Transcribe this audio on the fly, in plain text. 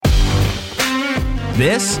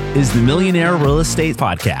This is the Millionaire Real Estate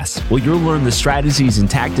Podcast, where you'll learn the strategies and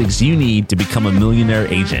tactics you need to become a millionaire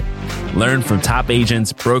agent. Learn from top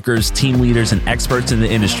agents, brokers, team leaders, and experts in the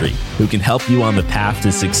industry who can help you on the path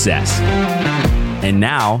to success. And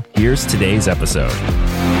now, here's today's episode.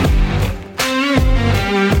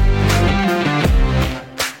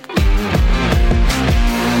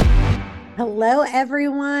 Hello,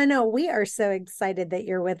 everyone. We are so excited that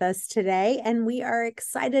you're with us today, and we are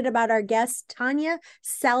excited about our guest, Tanya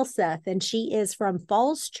Salseth, and she is from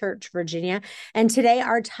Falls Church, Virginia. And today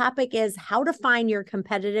our topic is how to find your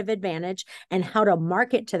competitive advantage and how to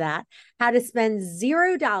market to that, how to spend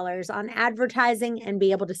 $0 on advertising and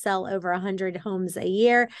be able to sell over 100 homes a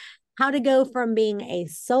year, how to go from being a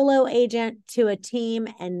solo agent to a team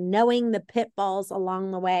and knowing the pitfalls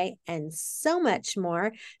along the way, and so much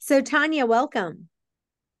more. So Tanya, welcome.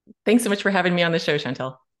 Thanks so much for having me on the show,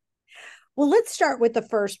 Chantel. Well, let's start with the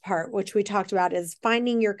first part, which we talked about, is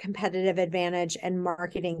finding your competitive advantage and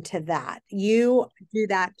marketing to that. You do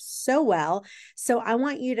that so well. So I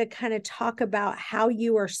want you to kind of talk about how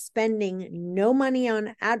you are spending no money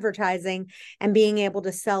on advertising and being able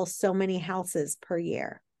to sell so many houses per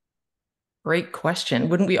year. Great question.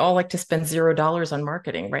 Wouldn't we all like to spend $0 on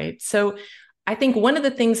marketing, right? So I think one of the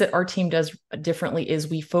things that our team does differently is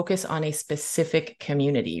we focus on a specific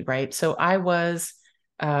community, right? So I was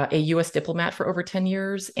a U.S. diplomat for over 10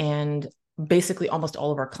 years, and basically almost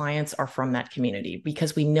all of our clients are from that community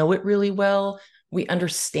because we know it really well. We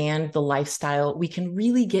understand the lifestyle. We can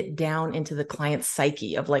really get down into the client's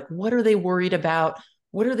psyche of like, what are they worried about?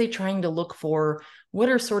 What are they trying to look for? What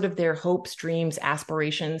are sort of their hopes, dreams,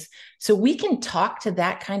 aspirations? So we can talk to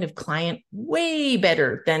that kind of client way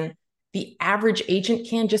better than the average agent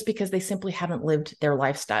can, just because they simply haven't lived their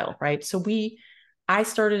lifestyle, right? So I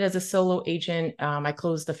started as a solo agent. I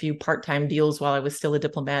closed a few part-time deals while I was still a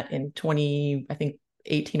diplomat in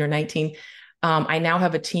 18 or 19. I now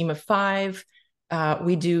have a team of 5.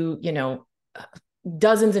 We do,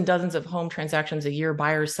 dozens and dozens of home transactions a year,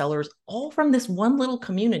 buyers, sellers, all from this one little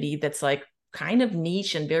community that's like kind of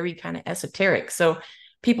niche and very kind of esoteric. So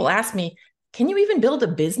people ask me, can you even build a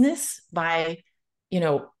business by,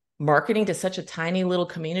 marketing to such a tiny little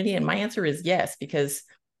community? And my answer is yes, because,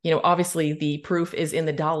 obviously the proof is in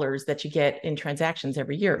the dollars that you get in transactions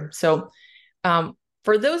every year. So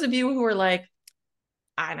for those of you who are like,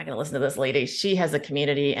 I'm not going to listen to this lady, she has a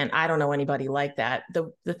community and I don't know anybody like that.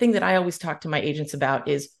 The thing that I always talk to my agents about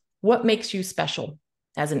is what makes you special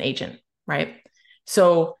as an agent, right?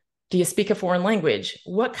 So do you speak a foreign language?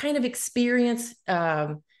 What kind of experience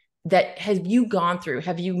that have you gone through?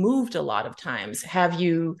 Have you moved a lot of times? Have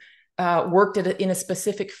you worked in a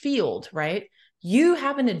specific field, right? You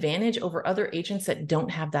have an advantage over other agents that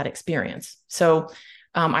don't have that experience. So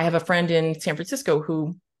I have a friend in San Francisco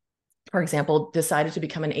who, for example, decided to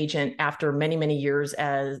become an agent after many, many years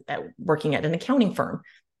working at an accounting firm.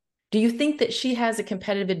 Do you think that she has a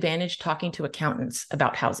competitive advantage talking to accountants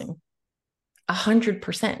about housing?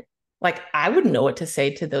 100%. Like, I wouldn't know what to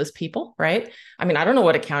say to those people, right? I mean, I don't know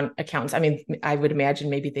what accountants, I would imagine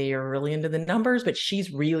maybe they are really into the numbers, but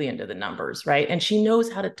she's really into the numbers, right? And she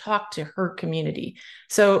knows how to talk to her community.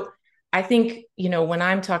 So I think, when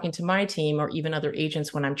I'm talking to my team or even other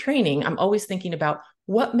agents when I'm training, I'm always thinking about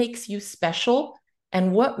what makes you special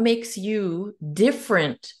and what makes you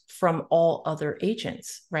different from all other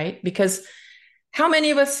agents, right? Because how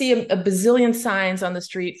many of us see a bazillion signs on the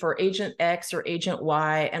street for agent X or agent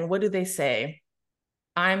Y? And what do they say?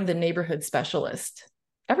 I'm the neighborhood specialist.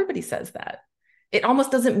 Everybody says that. It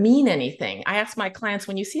almost doesn't mean anything. I ask my clients,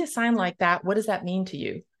 when you see a sign like that, what does that mean to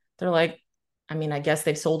you? They're like, I guess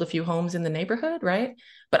they've sold a few homes in the neighborhood, right?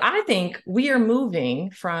 But I think we are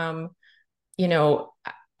moving from,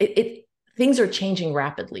 things are changing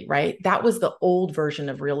rapidly, right? That was the old version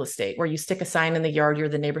of real estate where you stick a sign in the yard, you're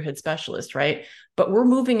the neighborhood specialist, right? But we're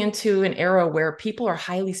moving into an era where people are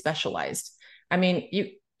highly specialized.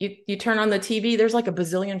 You turn on the TV, there's like a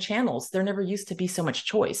bazillion channels. There never used to be so much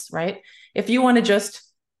choice, right? If you want to just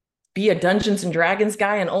be a Dungeons and Dragons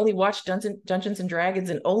guy and only watch Dungeons and Dragons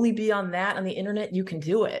and only be on that on the internet, you can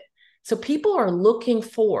do it. So people are looking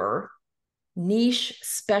for niche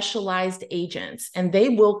specialized agents, and they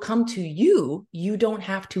will come to you. You don't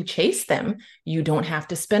have to chase them. You don't have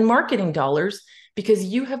to spend marketing dollars because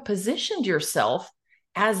you have positioned yourself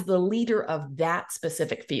as the leader of that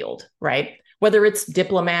specific field, right? Whether it's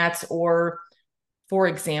diplomats or, for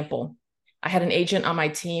example, I had an agent on my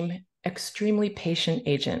team, extremely patient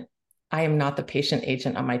agent. I am not the patient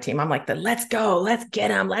agent on my team. I'm like let's go, let's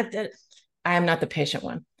get him. I am not the patient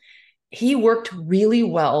one. He worked really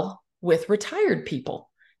well with retired people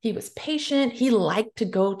He was patient. He liked to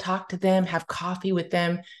go talk to them, have coffee with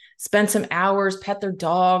them, spend some hours, pet their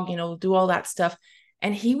dog, do all that stuff.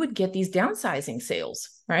 And he would get these downsizing sales,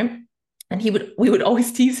 right? And we would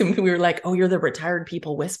always tease him. We were like, oh, you're the retired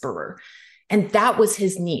people whisperer. And that was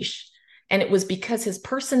his niche. And it was because his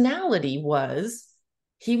personality was,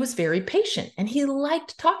 he was very patient and he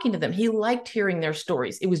liked talking to them. He liked hearing their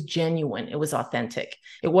stories. It was genuine. It was authentic.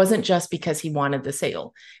 It wasn't just because he wanted the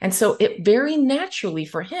sale. And so it very naturally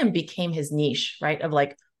for him became his niche, right? Of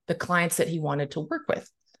like the clients that he wanted to work with.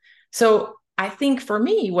 So I think for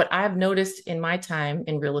me, what I've noticed in my time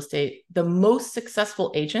in real estate, the most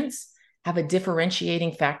successful agents have a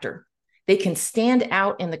differentiating factor. They can stand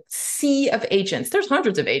out in the sea of agents. There's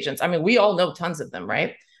hundreds of agents. I mean, we all know tons of them,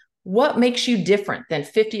 right? What makes you different than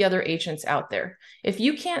 50 other agents out there? If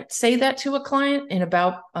you can't say that to a client in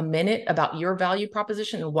about a minute about your value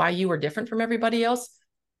proposition and why you are different from everybody else,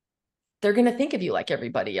 they're going to think of you like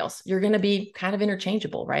everybody else. You're going to be kind of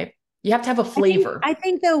interchangeable, right? You have to have a flavor. I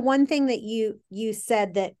think though, one thing that you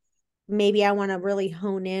said that maybe I want to really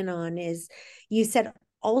hone in on is you said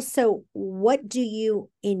also, what do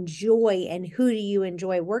you enjoy and who do you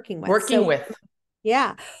enjoy working with?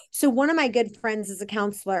 Yeah. So one of my good friends is a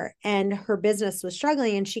counselor and her business was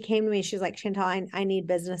struggling. And she came to me, she's like, Chantal, I need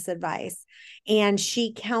business advice. And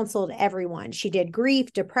she counseled everyone. She did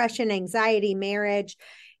grief, depression, anxiety, marriage.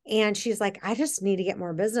 And she's like, I just need to get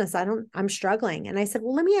more business. I'm struggling. And I said,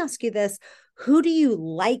 well, let me ask you this. Who do you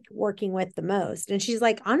like working with the most? And she's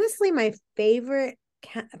like, honestly, my favorite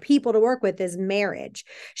people to work with is marriage.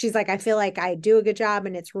 She's like, I feel like I do a good job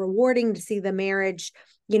and it's rewarding to see the marriage,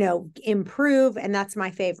 improve. And that's my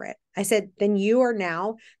favorite. I said, then you are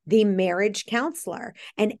now the marriage counselor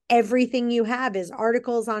and everything you have is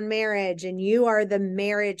articles on marriage and you are the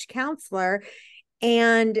marriage counselor.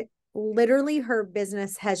 And literally her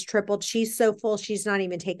business has tripled. She's so full. She's not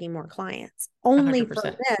even taking more clients only 100%. For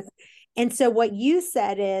this. And so what you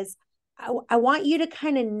said is, I want you to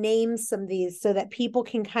kind of name some of these so that people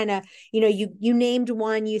can kind of, you named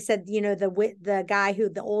one, you said, the guy who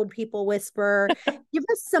the old people whisper, give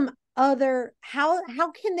us some other, how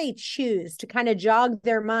can they choose to kind of jog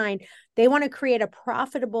their mind? They want to create a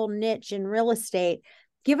profitable niche in real estate.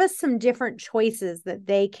 Give us some different choices that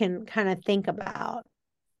they can kind of think about.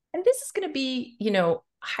 And this is going to be,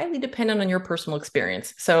 highly dependent on your personal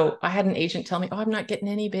experience. So I had an agent tell me, oh, I'm not getting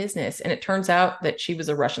any business. And it turns out that she was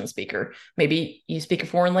a Russian speaker. Maybe you speak a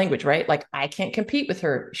foreign language, right? Like I can't compete with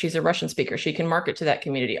her. She's a Russian speaker. She can market to that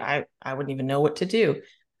community. I wouldn't even know what to do.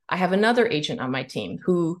 I have another agent on my team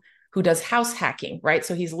who does house hacking, right?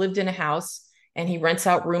 So he's lived in a house and he rents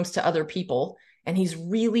out rooms to other people. And he's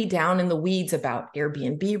really down in the weeds about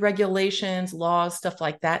Airbnb regulations, laws, stuff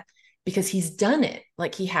like that, because he's done it.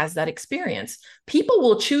 Like he has that experience. People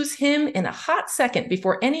will choose him in a hot second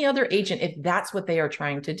before any other agent if that's what they are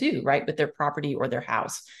trying to do, right? With their property or their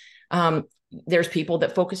house. There's people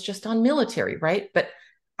that focus just on military, right? But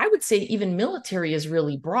I would say even military is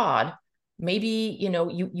really broad. Maybe,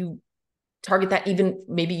 you target that, even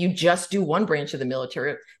maybe you just do one branch of the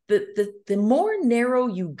military. The more narrow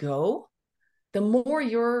you go, the more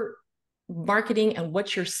your marketing and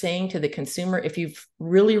what you're saying to the consumer, if you've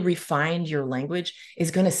really refined your language, is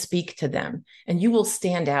going to speak to them and you will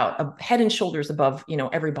stand out head and shoulders above,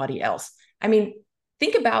 everybody else. I mean,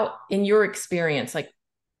 think about in your experience, like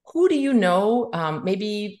who do you know?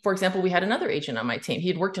 Maybe, for example, we had another agent on my team. He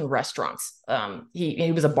had worked in restaurants.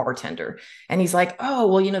 He was a bartender and he's like, oh,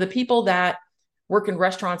 well, the people that work in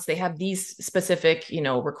restaurants, they have these specific,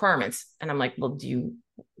 requirements. And I'm like, well, do you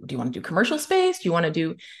want to do commercial space? Do you want to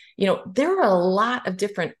do, there are a lot of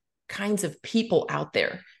different kinds of people out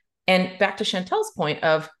there. And back to Chantal's point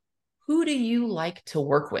of who do you like to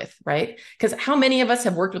work with, right? Because how many of us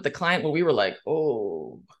have worked with a client where we were like,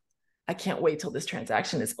 oh, I can't wait till this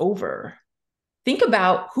transaction is over. Think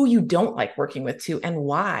about who you don't like working with too and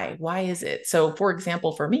why. Why is it? So for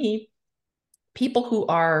example, for me, people who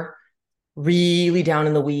are really down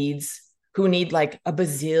in the weeds, who need like a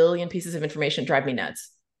bazillion pieces of information drive me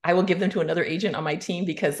nuts. I will give them to another agent on my team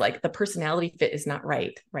because like the personality fit is not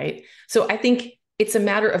right. Right. So I think it's a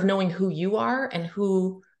matter of knowing who you are and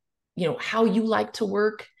who, how you like to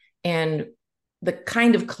work and the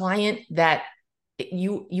kind of client that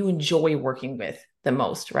you enjoy working with the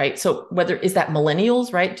most. Right. So whether is that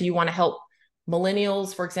millennials, right? Do you want to help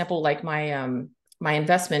millennials? For example, like my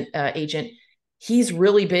investment agent, he's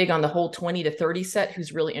really big on the whole 20 to 30 set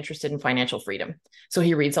who's really interested in financial freedom. So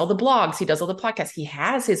he reads all the blogs, he does all the podcasts, he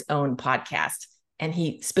has his own podcast, and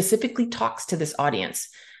he specifically talks to this audience.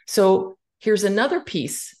 So here's another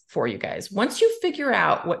piece for you guys. Once you figure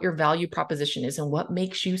out what your value proposition is and what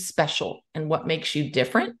makes you special and what makes you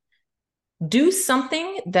different, do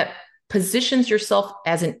something that positions yourself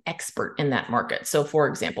as an expert in that market. So for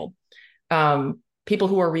example, people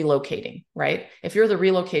who are relocating, right? If you're the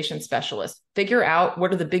relocation specialist, figure out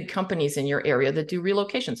what are the big companies in your area that do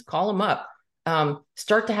relocations, call them up,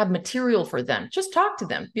 start to have material for them. Just talk to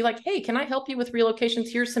them. Be like, hey, can I help you with relocations?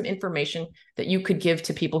 Here's some information that you could give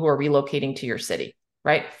to people who are relocating to your city,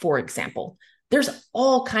 right? For example, there's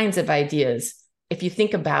all kinds of ideas. If you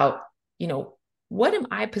think about, what am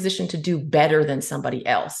I positioned to do better than somebody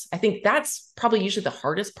else? I think that's probably usually the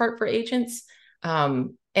hardest part for agents.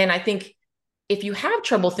 And I think if you have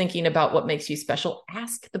trouble thinking about what makes you special,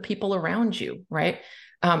 ask the people around you, right?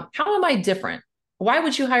 How am I different? Why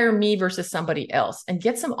would you hire me versus somebody else? And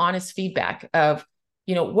get some honest feedback of,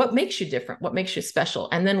 what makes you different? What makes you special?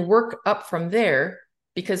 And then work up from there,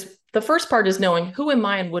 because the first part is knowing who am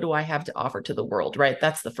I and what do I have to offer to the world, right?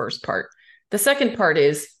 That's the first part. The second part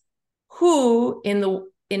is who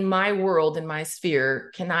in my world, in my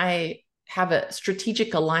sphere, can I have a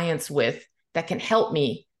strategic alliance with that can help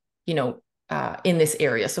me, in this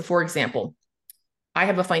area. So for example, I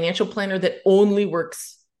have a financial planner that only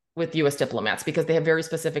works with US diplomats because they have very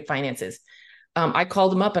specific finances. I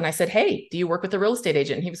called him up and I said, hey, do you work with a real estate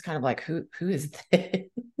agent? And he was kind of like, who is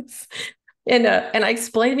this? And I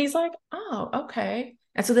explained, and he's like, oh, okay.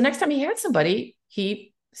 And so the next time he had somebody,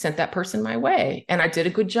 he sent that person my way and I did a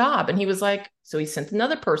good job. And he was like, so he sent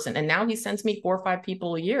another person. And now he sends me 4 or 5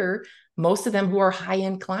 people a year, most of them who are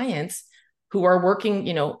high-end clients who are working,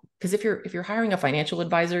 because if you're hiring a financial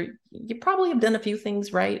advisor, you probably have done a few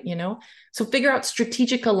things right, So figure out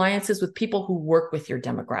strategic alliances with people who work with your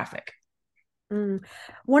demographic.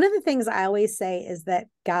 One of the things I always say is that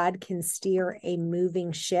God can steer a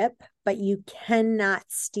moving ship, but you cannot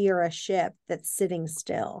steer a ship that's sitting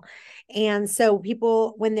still. And so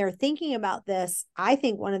people, when they're thinking about this, I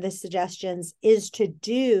think one of the suggestions is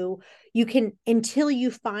until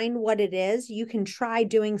you find what it is, you can try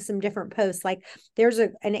doing some different posts. Like there's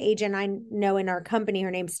an agent I know in our company,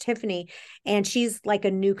 her name's Tiffany, and she's like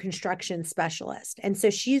a new construction specialist. And so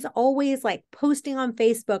she's always like posting on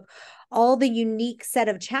Facebook all the unique set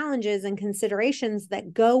of challenges and considerations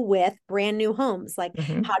that go with brand new homes. Like,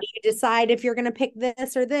 how do you decide if you're going to pick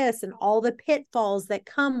this or this, and all the pitfalls that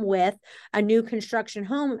come with a new construction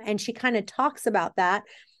home. And she kind of talks about that.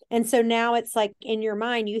 And so now it's like in your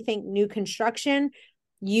mind, you think new construction,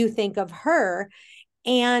 you think of her.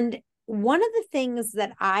 And one of the things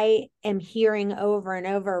that I am hearing over and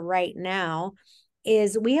over right now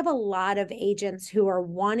is we have a lot of agents who are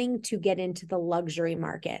wanting to get into the luxury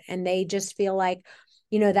market, and they just feel like,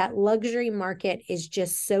 that luxury market is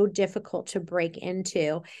just so difficult to break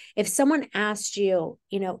into. If someone asked you,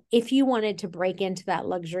 if you wanted to break into that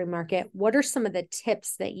luxury market, what are some of the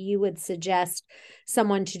tips that you would suggest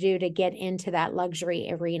someone to do to get into that luxury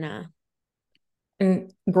arena?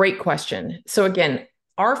 And great question. So again,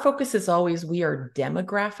 our focus is always, we are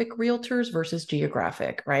demographic realtors versus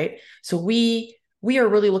geographic, right? So we are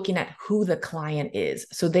really looking at who the client is.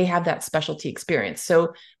 So they have that specialty experience.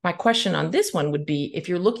 So my question on this one would be, if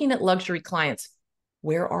you're looking at luxury clients,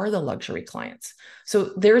 where are the luxury clients?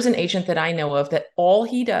 So there's an agent that I know of that all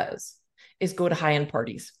he does is go to high-end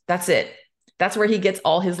parties. That's it. That's where he gets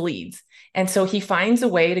all his leads. And so he finds a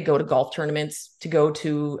way to go to golf tournaments, to go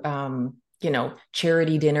to,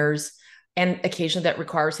 charity dinners, and occasionally that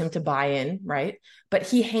requires him to buy in, right? But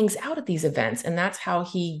he hangs out at these events, and that's how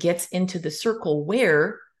he gets into the circle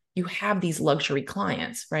where you have these luxury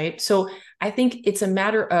clients, right? So I think it's a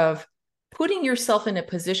matter of putting yourself in a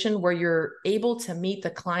position where you're able to meet the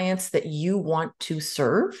clients that you want to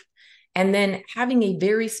serve, and then having a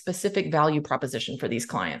very specific value proposition for these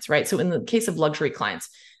clients, right? So in the case of luxury clients,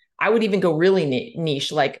 I would even go really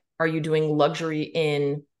niche, like, are you doing luxury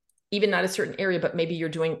in even not a certain area, but maybe you're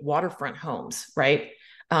doing waterfront homes, right?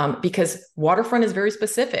 Because waterfront is very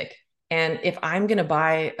specific. And if I'm going to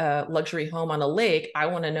buy a luxury home on a lake, I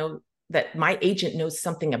want to know that my agent knows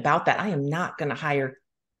something about that. I am not going to hire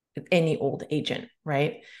any old agent,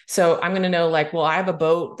 right? So I'm going to know, like, well, I have a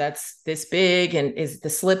boat that's this big, and is the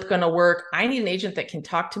slip going to work? I need an agent that can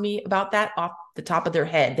talk to me about that off the top of their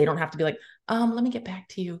head. They don't have to be like, let me get back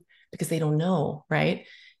to you, because they don't know, right?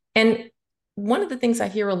 And one of the things I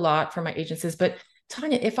hear a lot from my agents is, but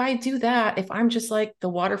Tanya, if I do that, if I'm just like the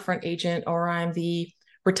waterfront agent, or I'm the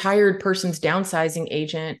retired person's downsizing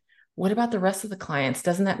agent, what about the rest of the clients?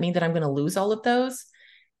 Doesn't that mean that I'm going to lose all of those?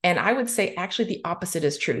 And I would say actually the opposite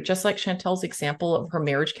is true. Just like Chantel's example of her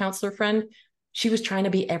marriage counselor friend, she was trying to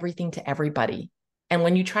be everything to everybody. And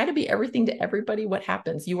when you try to be everything to everybody, what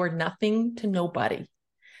happens? You are nothing to nobody.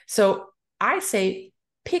 So I say,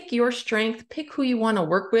 pick your strength, pick who you want to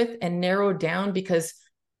work with and narrow down, because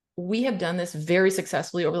we have done this very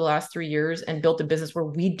successfully over the last 3 years and built a business where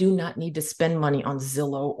we do not need to spend money on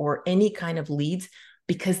Zillow or any kind of leads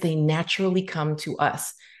because they naturally come to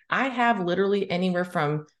us. I have literally anywhere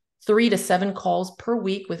from 3 to 7 calls per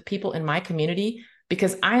week with people in my community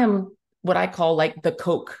because I am what I call like the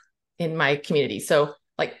Coke in my community. So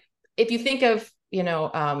like if you think of,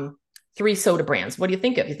 3 soda brands, what do you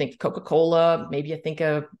think of? You think Coca-Cola, maybe you think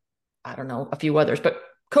of, I don't know, a few others, but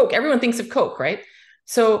Coke, everyone thinks of Coke, right?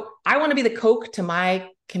 So I want to be the Coke to my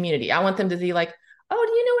community. I want them to be like, oh,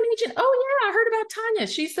 do you know an agent? Oh yeah, I heard about Tanya.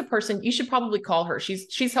 She's the person. You should probably call her.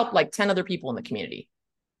 She's helped like 10 other people in the community.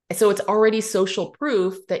 And so it's already social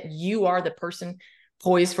proof that you are the person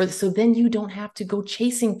poised for this. So then you don't have to go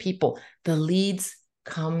chasing people. The leads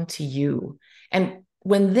come to you. And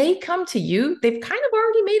when they come to you, they've kind of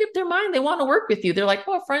already made up their mind. They want to work with you. They're like,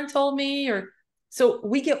 oh, a friend told me, or so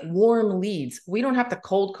we get warm leads. We don't have to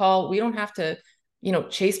cold call. We don't have to,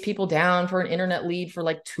 chase people down for an internet lead for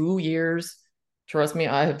like 2 years. Trust me,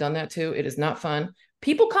 I have done that too. It is not fun.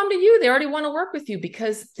 People come to you. They already want to work with you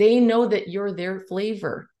because they know that you're their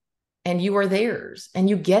flavor and you are theirs and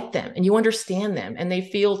you get them and you understand them and they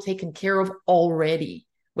feel taken care of already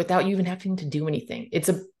without you even having to do anything. It's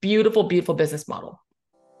a beautiful, beautiful business model.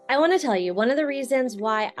 I want to tell you, one of the reasons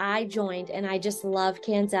why I joined and I just love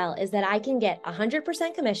Canzel is that I can get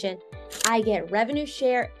 100% commission, I get revenue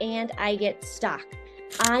share, and I get stock.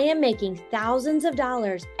 I am making thousands of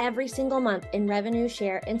dollars every single month in revenue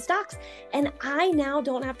share and stocks. And I now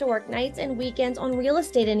don't have to work nights and weekends on real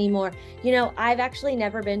estate anymore. I've actually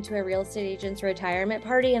never been to a real estate agent's retirement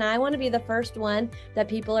party, and I want to be the first one that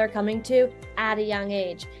people are coming to at a young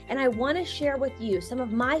age. And I want to share with you some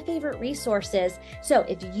of my favorite resources. So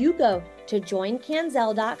if you go to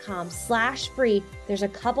joincanzel.com/free, there's a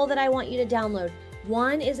couple that I want you to download.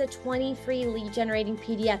 One is a 20 free lead generating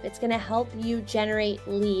PDF. It's going to help you generate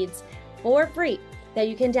leads for free that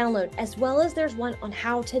you can download, as well as there's one on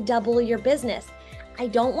how to double your business. I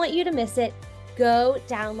don't want you to miss it. Go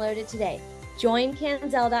download it today.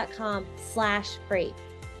 joincanzel.com/free.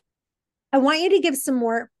 I want you to give some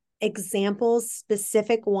more examples,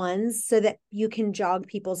 specific ones, so that you can jog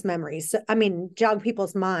people's memories. Jog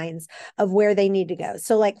people's minds of where they need to go.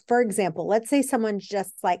 So like, for example, let's say someone's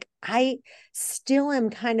just like, I still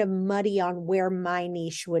am kind of muddy on where my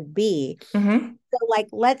niche would be. Mm-hmm. So like,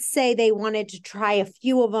 let's say they wanted to try a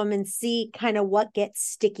few of them and see kind of what gets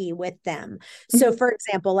sticky with them. So for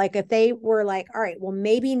example, like if they were like, all right, well,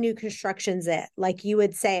 maybe new construction's it. Like you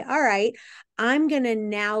would say, all right, I'm going to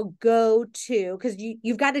now go to, because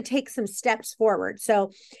you've got to take some steps forward.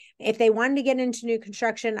 So if they wanted to get into new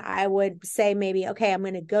construction, I would say maybe, okay, I'm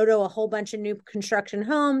going to go to a whole bunch of new construction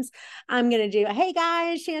homes. I'm going to do, hey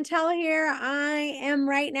guys, Chantel here. I am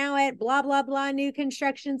right now at blah, blah, blah, new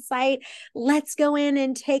construction site. Let's go in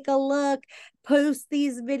and take a look, post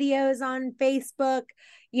these videos on Facebook,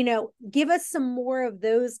 give us some more of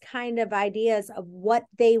those kind of ideas of what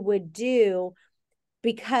they would do.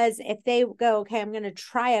 Because if they go, okay, I'm going to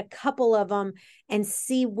try a couple of them and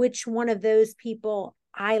see which one of those people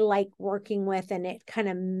I like working with and it kind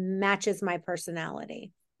of matches my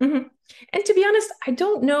personality. Mm-hmm. And to be honest, I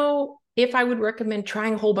don't know if I would recommend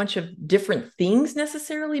trying a whole bunch of different things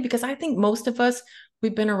necessarily, because I think most of us,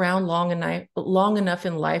 we've been around long enough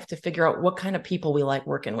in life to figure out what kind of people we like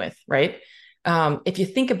working with, right? If you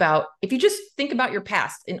just think about your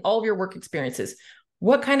past in all of your work experiences,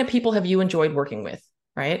 what kind of people have you enjoyed working with,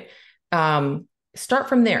 right? Start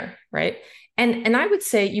from there, right? And I would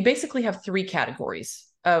say you basically have 3 categories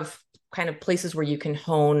of kind of places where you can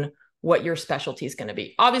hone what your specialty is going to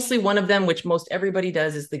be. Obviously, one of them, which most everybody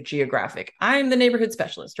does, is the geographic. I'm the neighborhood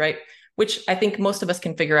specialist, right? Which I think most of us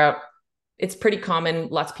can figure out. It's pretty common.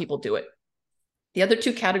 Lots of people do it. The other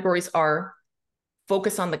 2 categories are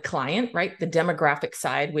focus on the client, right? The demographic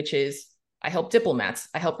side, which is I help diplomats,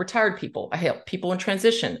 I help retired people, I help people in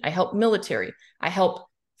transition, I help military, I help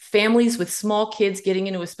families with small kids getting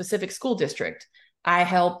into a specific school district. I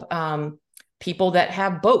help people that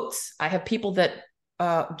have boats. I have people that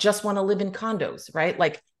just want to live in condos, right?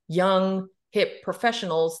 Like young, hip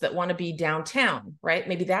professionals that want to be downtown, right?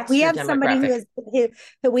 Maybe that's we your have demographic.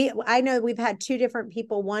 Somebody I know we've had 2 different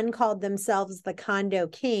people. One called themselves the condo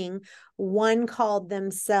king. One called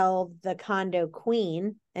themselves the condo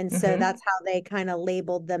queen. And so that's how they kind of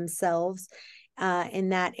labeled themselves in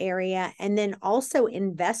that area. And then also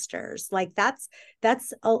investors, like that's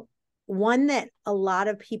one that a lot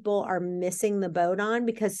of people are missing the boat on,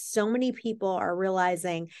 because so many people are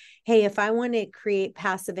realizing, hey, if I want to create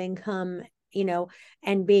passive income,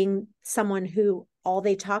 and being someone who all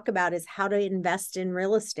they talk about is how to invest in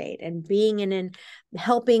real estate and being in and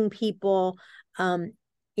helping people,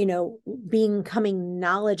 becoming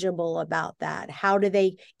knowledgeable about that. How do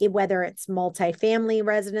they, whether it's multifamily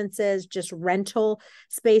residences, just rental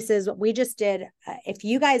spaces. We just did, if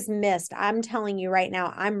you guys missed, I'm telling you right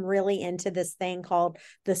now, I'm really into this thing called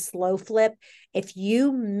the slow flip. If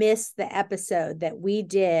you missed the episode that we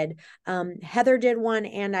did, Heather did one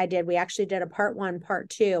and I did, we actually did a part 1, part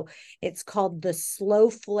 2. It's called the slow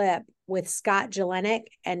flip with Scott Jelinek.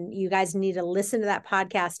 And you guys need to listen to that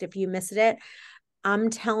podcast if you missed it.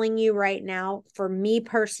 I'm telling you right now, for me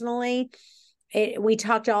personally, we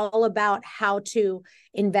talked all about how to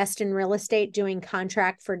invest in real estate, doing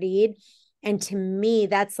contract for deed. And to me,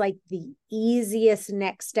 that's like the easiest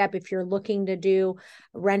next step. If you're looking to do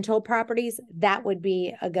rental properties, that would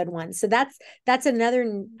be a good one. So that's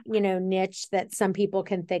another, niche that some people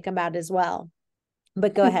can think about as well.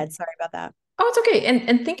 But go ahead. Sorry about that. Oh, it's okay.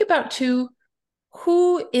 And think about too,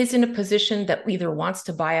 who is in a position that either wants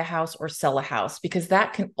to buy a house or sell a house, because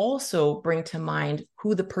that can also bring to mind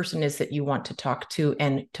who the person is that you want to talk to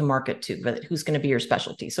and to market to, but who's going to be your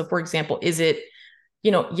specialty. So for example, is it,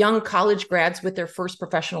 young college grads with their first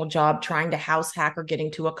professional job trying to house hack or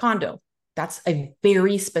getting to a condo? That's a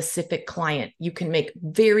very specific client. You can make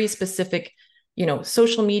very specific,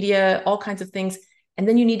 social media, all kinds of things. And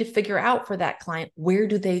then you need to figure out for that client, where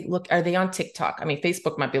do they look? Are they on TikTok? I mean,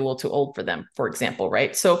 Facebook might be a little too old for them, for example,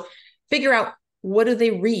 right? So figure out, what do they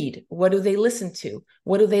read? What do they listen to?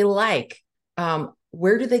 What do they like?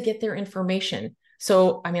 Where do they get their information?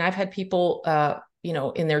 So, I mean, I've had people,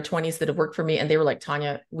 in their 20s that have worked for me, and they were like,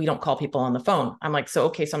 Tanya, we don't call people on the phone. I'm like,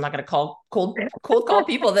 so I'm not going to cold call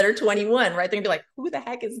people that are 21, right? They're gonna be like, who the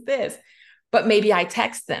heck is this? But maybe I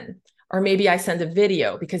text them. Or maybe I send a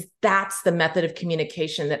video, because that's the method of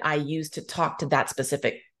communication that I use to talk to that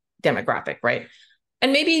specific demographic, right?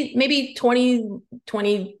 And maybe 20,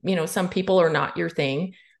 some people are not your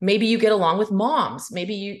thing. Maybe you get along with moms.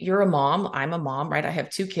 Maybe you're a mom. I'm a mom, right? I have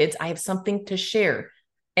 2 kids. I have something to share.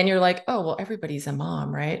 And you're like, oh, well, everybody's a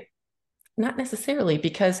mom, right? Not necessarily,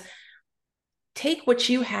 because take what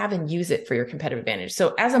you have and use it for your competitive advantage.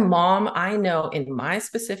 So as a mom, I know in my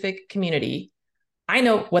specific community, I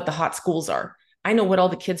know what the hot schools are. I know what all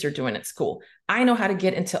the kids are doing at school. I know how to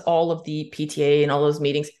get into all of the PTA and all those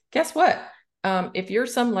meetings. Guess what? If you're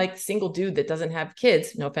some like single dude that doesn't have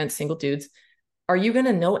kids, no offense, single dudes, are you going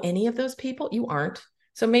to know any of those people? You aren't.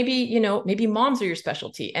 So maybe, maybe moms are your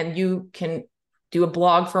specialty, and you can do a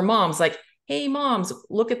blog for moms, like, hey, moms,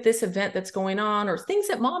 look at this event that's going on, or things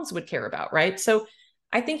that moms would care about, right? So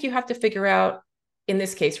I think you have to figure out, in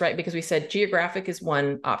this case, right, because we said geographic is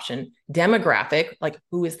one option, demographic, like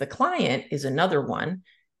who is the client, is another one.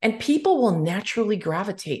 And people will naturally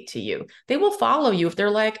gravitate to you. They will follow you if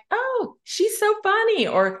they're like, oh, she's so funny,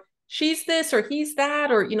 or she's this, or he's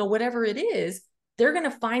that, or, whatever it is, they're going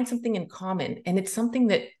to find something in common. And it's something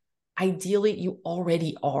that ideally you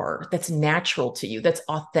already are, that's natural to you, that's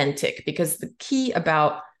authentic, because the key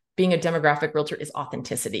about being a demographic realtor is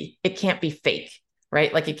authenticity. It can't be fake,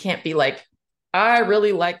 right? Like, it can't be like, I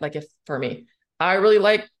really like if for me, I really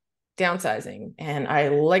like downsizing, and I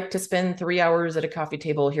like to spend 3 hours at a coffee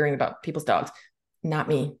table hearing about people's dogs. Not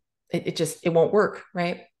me. It won't work,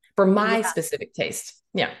 right? For my specific taste.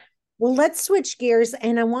 Yeah. Well, let's switch gears,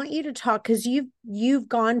 and I want you to talk, because you've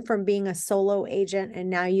gone from being a solo agent and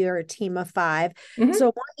now you're a team of 5. Mm-hmm. So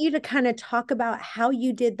I want you to kind of talk about how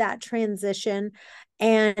you did that transition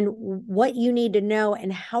and what you need to know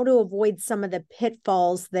and how to avoid some of the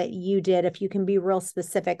pitfalls that you did. If you can be real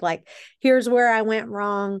specific, like, here's where I went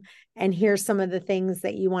wrong, and here's some of the things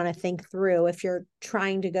that you want to think through if you're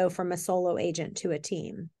trying to go from a solo agent to a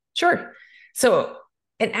team. Sure. So,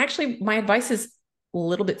 and actually my advice is a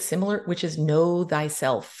little bit similar, which is know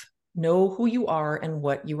thyself, know who you are and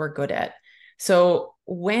what you are good at. So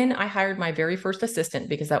when I hired my very first assistant,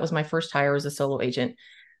 because that was my first hire as a solo agent,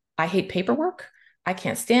 I hate paperwork. I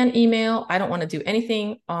can't stand email. I don't want to do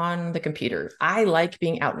anything on the computer. I like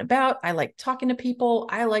being out and about. I like talking to people.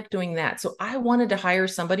 I like doing that. So I wanted to hire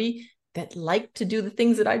somebody that liked to do the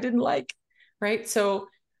things that I didn't like. Right. So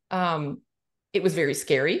it was very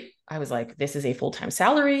scary. I was like, this is a full-time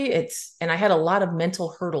salary. And I had a lot of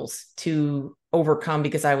mental hurdles to overcome,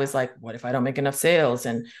 because I was like, what if I don't make enough sales?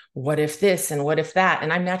 And what if this and what if that?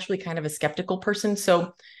 And I'm naturally kind of a skeptical person.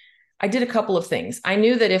 So I did a couple of things. I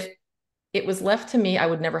knew that if it was left to me, I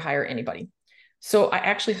would never hire anybody. So I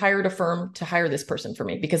actually hired a firm to hire this person for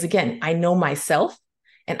me, because again, I know myself,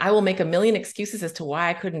 and I will make a million excuses as to why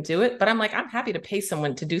I couldn't do it. But I'm like, I'm happy to pay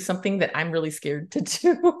someone to do something that I'm really scared to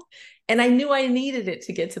do. And I knew I needed it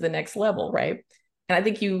to get to the next level. Right. And I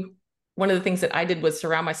think one of the things that I did was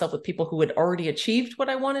surround myself with people who had already achieved what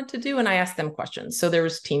I wanted to do. And I asked them questions. So there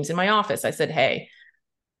was teams in my office. I said, hey,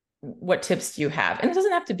 what tips do you have? And it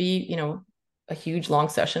doesn't have to be, a huge long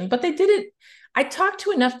session, but they did it. I talked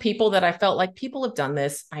to enough people that I felt like people have done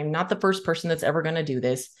this. I'm not the first person that's ever going to do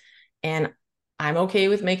this. And I'm okay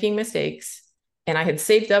with making mistakes. And I had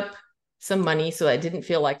saved up some money so I didn't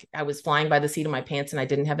feel like I was flying by the seat of my pants and I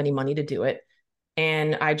didn't have any money to do it.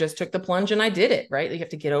 And I just took the plunge and I did it, right? You have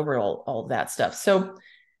to get over all of that stuff. So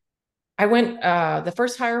I went, the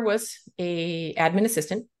first hire was a admin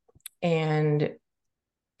assistant, and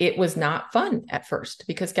it was not fun at first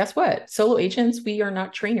because guess what? Solo agents, we are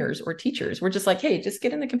not trainers or teachers. We're just like, hey, just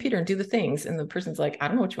get in the computer and do the things. And the person's like, I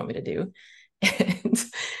don't know what you want me to do.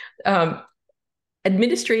 And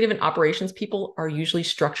administrative and operations people are usually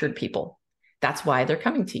structured people. That's why they're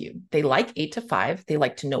coming to you. They like 8 to 5. They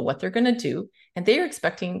like to know what they're going to do, and they are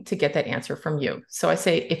expecting to get that answer from you. So I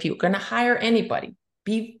say, if you're going to hire anybody,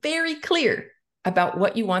 be very clear about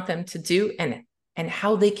what you want them to do and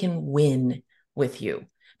how they can win with you.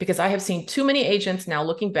 Because I have seen too many agents now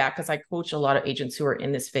looking back, because I coach a lot of agents who are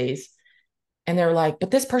in this phase, and they're like,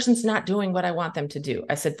 but this person's not doing what I want them to do.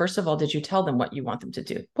 I said, first of all, did you tell them what you want them to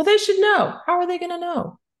do? Well, they should know. How are they going to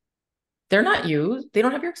know? They're not you. They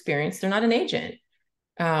don't have your experience. They're not an agent.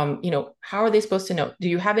 How are they supposed to know? Do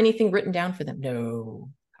you have anything written down for them? No,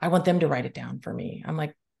 I want them to write it down for me. I'm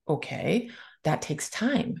like, okay, that takes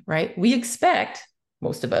time, right? We expect,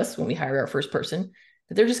 most of us, when we hire our first person,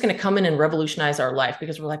 that they're just going to come in and revolutionize our life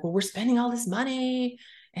because we're like, well, we're spending all this money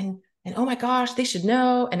and oh my gosh, they should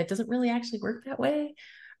know. And it doesn't really actually work that way.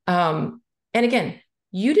 And again,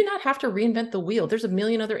 you do not have to reinvent the wheel. There's a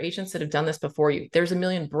million other agents that have done this before you. There's a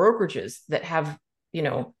million brokerages that have,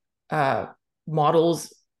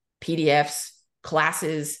 models, PDFs,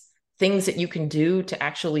 classes, things that you can do to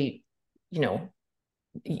actually, that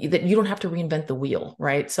you don't have to reinvent the wheel,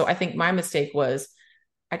 right? So I think my mistake was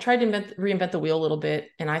I tried to reinvent the wheel a little bit,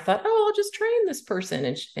 and I thought, oh, I'll just train this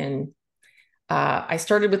person. And I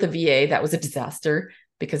started with a VA. That was a disaster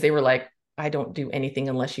because they were like, I don't do anything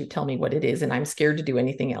unless you tell me what it is. And I'm scared to do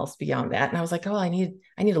anything else beyond that. And I was like, oh, I need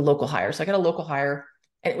a local hire. So I got a local hire,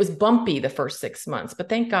 and it was bumpy the first 6 months, but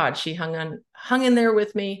thank God she hung in there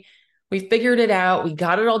with me. We figured it out. We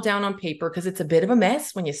got it all down on paper because it's a bit of a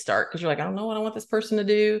mess when you start, because you're like, I don't know what I want this person to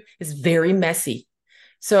do. It's very messy.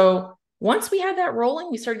 So once we had that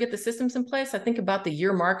rolling, we started to get the systems in place. I think about the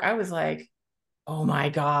year mark, I was like, oh my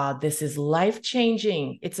God, this is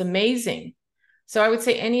life-changing. It's amazing. So I would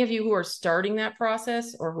say any of you who are starting that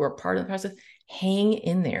process or who are part of the process, hang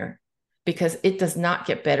in there, because it does not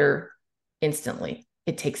get better instantly.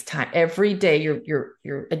 It takes time. Every day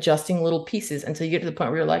you're adjusting little pieces until you get to the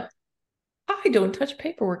point where you're like, I don't touch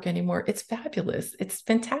paperwork anymore. It's fabulous. It's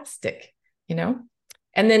fantastic, And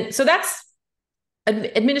then, so that's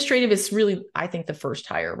administrative is really, I think, the first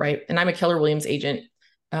hire, right? And I'm a Keller Williams agent.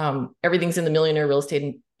 Everything's in the Millionaire Real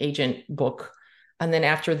Estate Agent book. And then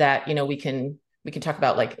after that, we can talk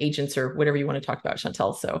about like agents or whatever you want to talk about,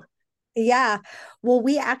 Chantel. So yeah. Well,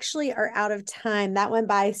 we actually are out of time. That went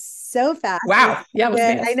by so fast. Wow. Yeah, it was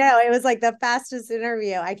fast. I know. It was like the fastest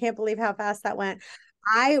interview. I can't believe how fast that went.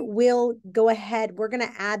 I will go ahead. We're going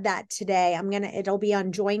to add that today. It'll be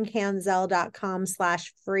on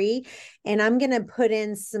joincanzel.com/free. And I'm going to put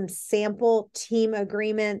in some sample team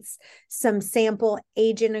agreements, some sample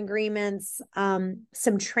agent agreements,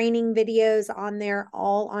 some training videos on there,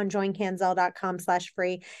 all on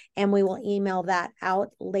joincanzel.com/free. And we will email that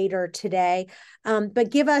out later today. But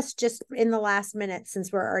give us, just in the last minute,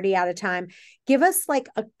 since we're already out of time, give us like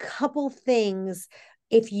a couple things.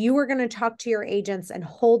 If you were going to talk to your agents and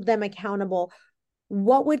hold them accountable,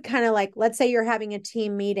 what would kind of like, let's say you're having a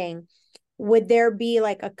team meeting, would there be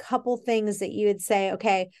like a couple things that you would say,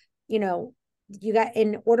 okay, in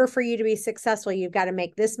order for you to be successful, you've got to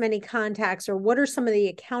make this many contacts, or what are some of the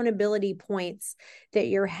accountability points that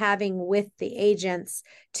you're having with the agents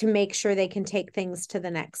to make sure they can take things to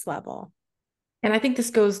the next level? And I think this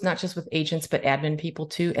goes not just with agents, but admin people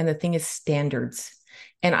too. And the thing is standards.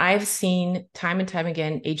 And I've seen time and time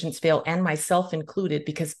again, agents fail, and myself included,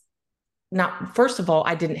 because first of all,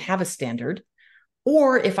 I didn't have a standard,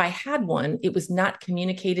 or if I had one, it was not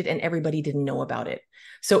communicated and everybody didn't know about it.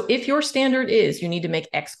 So if your standard is you need to make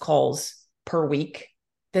X calls per week,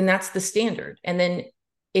 then that's the standard. And then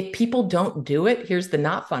if people don't do it, here's the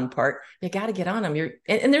not fun part. You got to get on them.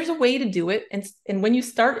 And there's a way to do it. And when you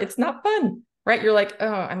start, it's not fun, right? You're like,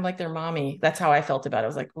 oh, I'm like their mommy. That's how I felt about it. I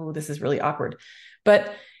was like, oh, this is really awkward.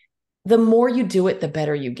 But the more you do it, the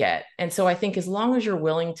better you get. And so I think as long as you're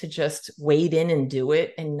willing to just wade in and do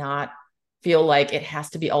it and not feel like it has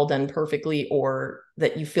to be all done perfectly, or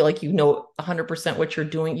that you feel like you know 100% what you're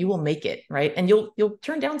doing, you will make it, right? And you'll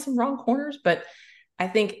turn down some wrong corners, but I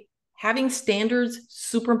think having standards,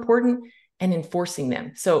 super important, and enforcing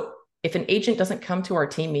them. So if an agent doesn't come to our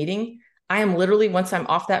team meeting, I am literally, once I'm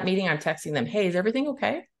off that meeting, I'm texting them, hey, is everything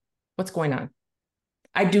okay? What's going on?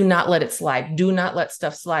 I do not let it slide. Do not let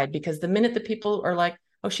stuff slide, because the minute the people are like,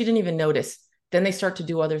 oh, she didn't even notice, then they start to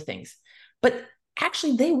do other things. But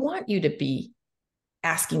actually, they want you to be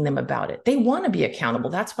asking them about it. They want to be accountable.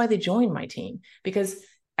 That's why they joined my team, because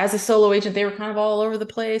as a solo agent, they were kind of all over the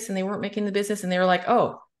place and they weren't making the business. And they were like,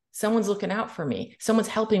 oh, someone's looking out for me. Someone's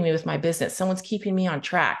helping me with my business. Someone's keeping me on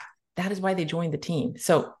track. That is why they joined the team.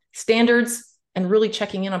 So standards and really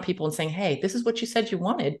checking in on people and saying, hey, this is what you said you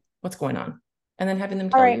wanted. What's going on? And then having them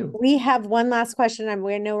tell you. We have one last question.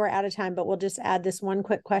 We know we're out of time, but we'll just add this one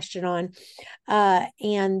quick question on.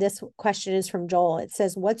 And this question is from Joel. It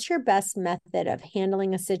says, what's your best method of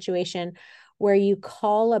handling a situation where you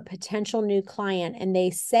call a potential new client and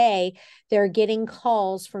they say they're getting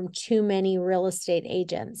calls from too many real estate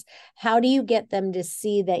agents? How do you get them to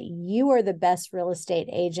see that you are the best real estate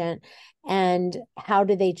agent? And how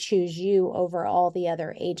do they choose you over all the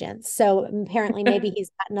other agents? So apparently maybe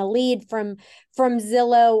he's gotten a lead from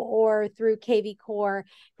Zillow or through KV Core.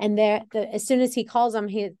 And as soon as he calls them,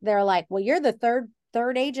 they're like, well, you're the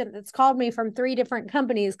third agent that's called me from 3 different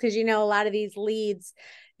companies. Cause a lot of these leads,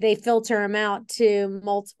 they filter them out to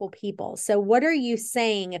multiple people. So what are you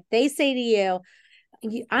saying if they say to you,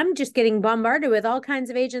 I'm just getting bombarded with all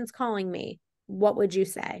kinds of agents calling me? What would you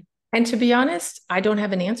say? And to be honest, I don't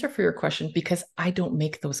have an answer for your question, because I don't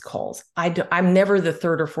make those calls. I'm never the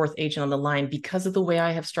 3rd or 4th agent on the line. Because of the way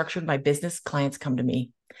I have structured my business, clients come to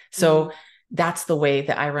me. So that's the way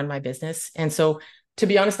that I run my business. And so, to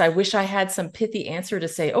be honest, I wish I had some pithy answer to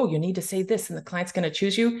say, oh, you need to say this and the client's going to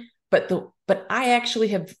choose you. But I actually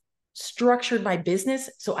have structured my business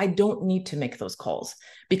so I don't need to make those calls,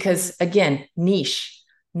 because again, niche.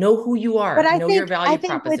 Know who you are. Know your value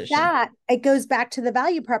proposition. With that, it goes back to the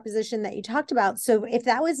value proposition that you talked about. So if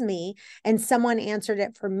that was me and someone answered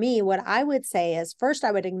it for me, what I would say is, first,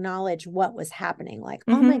 I would acknowledge what was happening. Like,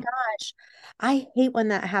 oh my gosh, I hate when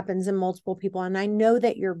that happens in multiple people. And I know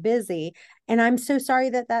that you're busy. And I'm so sorry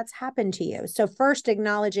that that's happened to you. So first,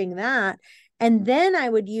 acknowledging that. And then I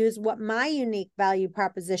would use what my unique value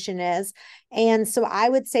proposition is. And so I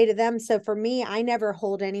would say to them, so for me, I never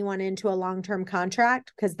hold anyone into a long-term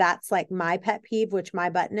contract, because that's like my pet peeve, which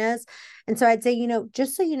my button is. And so I'd say,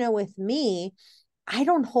 just so you know, with me, I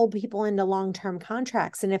don't hold people into long-term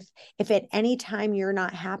contracts. And if at any time you're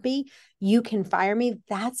not happy, you can fire me.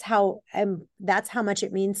 That's how much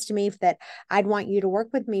it means to me that I'd want you to work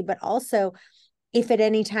with me. But also, if at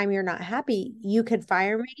any time you're not happy, you could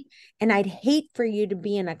fire me. And I'd hate for you to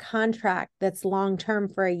be in a contract that's long-term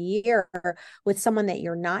for a year with someone that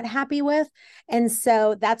you're not happy with. And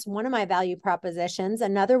so that's one of my value propositions.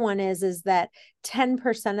 Another one is that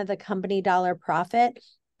 10% of the company dollar profit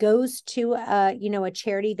goes to a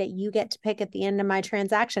charity that you get to pick at the end of my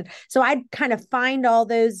transaction. So I'd kind of find all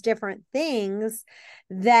those different things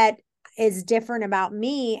that is different about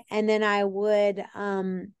me. And then I would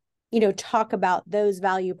talk about those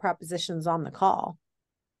value propositions on the call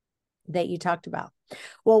that you talked about.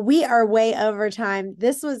 Well, we are way over time.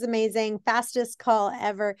 This was amazing. Fastest call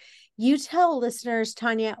ever. You tell listeners,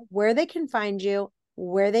 Tanya, where they can find you,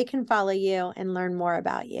 where they can follow you, and learn more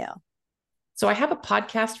about you. So I have a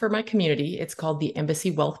podcast for my community. It's called the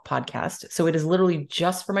Embassy Wealth Podcast. So it is literally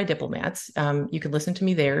just for my diplomats. You can listen to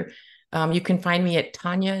me there. You can find me at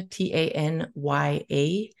Tanya, Tanya,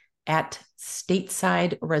 at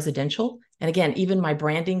Stateside Residential. And again, even my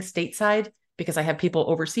branding stateside, because I have people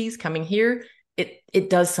overseas coming here,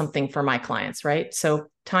 it does something for my clients, right? So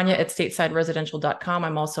Tanya at statesideresidential.com.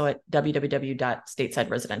 I'm also at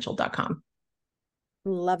www.statesideresidential.com.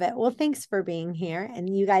 Love it. Well, thanks for being here. And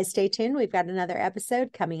you guys stay tuned. We've got another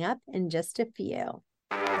episode coming up in just a few.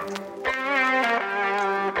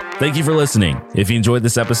 Thank you for listening. If you enjoyed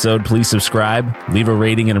this episode, please subscribe, leave a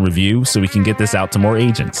rating and a review so we can get this out to more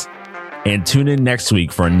agents. And tune in next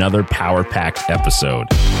week for another power-packed episode.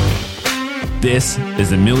 This is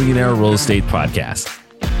the Millionaire Real Estate Podcast.